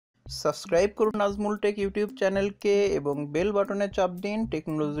Subscribe করুন Nazmul take YouTube চ্যানেলকে এবং বেল বাটনে চাপ দিন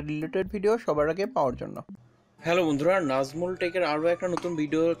টেকনোলজি রিলেটেড ভিডিও সবার আগে পাওয়ার জন্য। হ্যালো বন্ধুরা, নাজমুল টেকের আরও একটা নতুন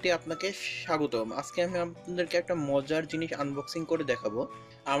ভিডিওতে আপনাকে স্বাগতম। আজকে আমি আপনাদেরকে একটা মজার জিনিস আনবক্সিং করে দেখাবো।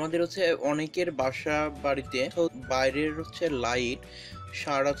 আমাদের অনেকের বাসা বাড়িতে বাইরের লাইট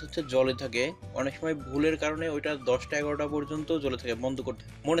সারা রাত জ্বলে থাকে। অনেক সময় ভুলের কারণে ওইটা 10টা-11টা পর্যন্ত জ্বলে থাকে, বন্ধ করতে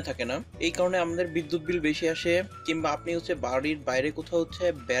মনে থাকে না। এই কারণে আমাদের বিদ্যুৎ বিল বেশি আসে। কিংবা আপনি বাড়ির বাইরে কোথাও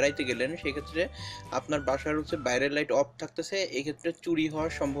বেড়াইতে গেলেন, সেক্ষেত্রে আপনার বাসার বাইরের লাইট অফ থাকতেছে, এক্ষেত্রে চুরি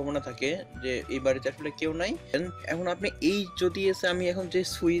হওয়ার সম্ভাবনা থাকে যে এই বাড়িতে আসলে কেউ নাই। এখন আপনি আমি এখন যে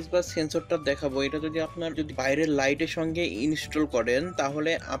সুইচ বা সেন্সরটা দেখাবো, এটা যদি বাইরের লাইটের সঙ্গে ইনস্টল করেন,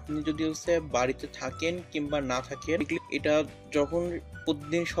 তাহলে আপনি যদি বাড়িতে থাকেন কিংবা না থাকেন, এটা যখন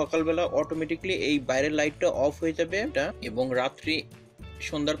প্রতিদিন সকালবেলা অটোমেটিকলি এই বাইরের লাইটটা অফ হয়ে যাবে এবং রাত্রি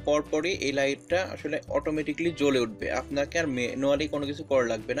সন্ধ্যার পরই এই লাইটটা আসলে অটোমেটিকলি জ্বলে উঠবে। আপনাকে আর ম্যানুয়ালি কোনো কিছু করা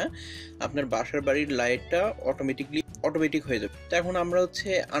লাগবে না, আপনার বাসার বাড়ির লাইটটা অটোমেটিক হয়ে যাবে। তো এখন আমরা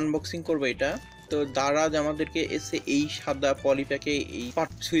আনবক্সিং করবো এটা। তো দারাজ আমাদেরকে এই সাদা পলিপ্যাকে এই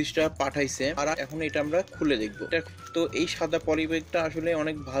সুইচটা পাঠাইছে, আর এখন এটা আমরা খুলে দেখবো। তো এই সাদা পলিব্যাগটা আসলে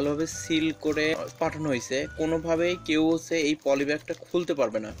অনেক ভালোভাবে সিল করে পাঠানো হয়েছে। কোনোভাবেই কেউ এই পলিব্যাগটা খুলতে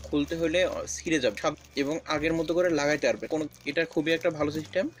পারবে না, খুলতে হলে ছিঁড়ে যাবে এবং আগের মতো করে লাগাইতে পারবে। এটা খুবই একটা ভালো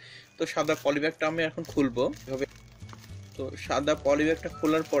সিস্টেম। তো সাদা পলিব্যাগটা আমি এখন খুলবো। তো সাদা পলিব্যাগটা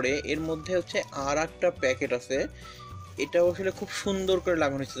খোলার পরে এর মধ্যে আর একটা প্যাকেট আছে। এটা আসলে খুব সুন্দর করে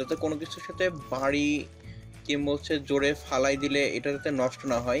লাগানো হয়েছে, যাতে কোনো কিছুর সাথে বাড়ি কিংবা জোরে ফালাই দিলে এটা যাতে নষ্ট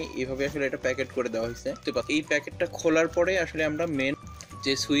না হয়, এইভাবে আসলে এটা প্যাকেট করে দেওয়া হয়েছে। এই প্যাকেটটা খোলার পরে আসলে আমরা মেন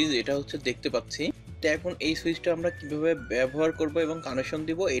যে সুইচ এটা দেখতে পাচ্ছি। তো এখন এই সুইচটা আমরা কিভাবে ব্যবহার করব এবং কানেকশন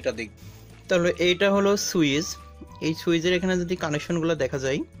দিব এটা দেখব। তাহলে এইটা হলো সুইচ। এই সুইচের এখানে যদি কানেকশনগুলো দেখা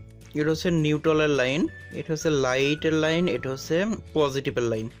যায়, এটা নিউট্রালের লাইন, এটা লাইটের লাইন, এটা পজিটিভের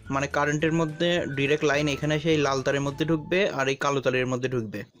লাইন। মানে কারেন্টের মধ্যে ডিরেক্ট লাইন এখানে সেই লাল তারের মধ্যে ঢুকবে আর এই কালো তারের মধ্যে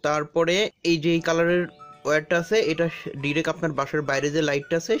ঢুকবে। তারপরে এই যে এই কালারের ওয়্যারটা আছে, এটা ডিরেক্ট আপনার বাসার বাইরে যে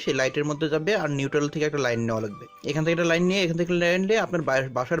লাইটটা আছে সেই লাইটের মধ্যে যাবে, আর নিউট্রাল থেকে একটা লাইন নেওয়া লাগবে। এখান থেকে একটা লাইন নিয়ে এখান থেকে লাইন নিয়ে আপনার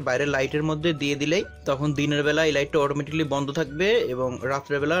বাসার বাইরের লাইটের মধ্যে দিয়ে দিলেই তখন দিনের বেলা এই লাইটটা অটোমেটিকলি বন্ধ থাকবে এবং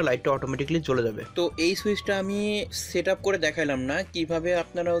রাত্রের বেলা লাইটটা অটোমেটিকলি চলে যাবে। তো এই সুইচটা আমি সেট আপ করে দেখাইলাম না, কিভাবে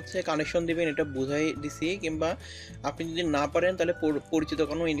আপনারা কানেকশন দিবেন এটা বুঝাই দিছি। কিংবা আপনি যদি না পারেন তাহলে পরিচিত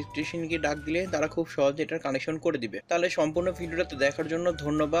কোনো ইলেকট্রিশিয়ানকে ডাক দিলে তারা খুব সহজে এটার কানেকশন করে দিবে। তাহলে সম্পূর্ণ ভিডিওটা দেখার জন্য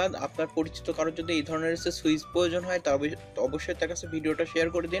ধন্যবাদ। আপনার পরিচিত কারো যদি এই ধরনের সুইচ প্রয়োজন হয় তবে অবশ্যই তার কাছে ভিডিওটা শেয়ার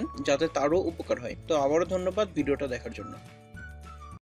করে দিন, যাতে তারও উপকার হয়। তো আবারও ধন্যবাদ ভিডিওটা দেখার জন্য।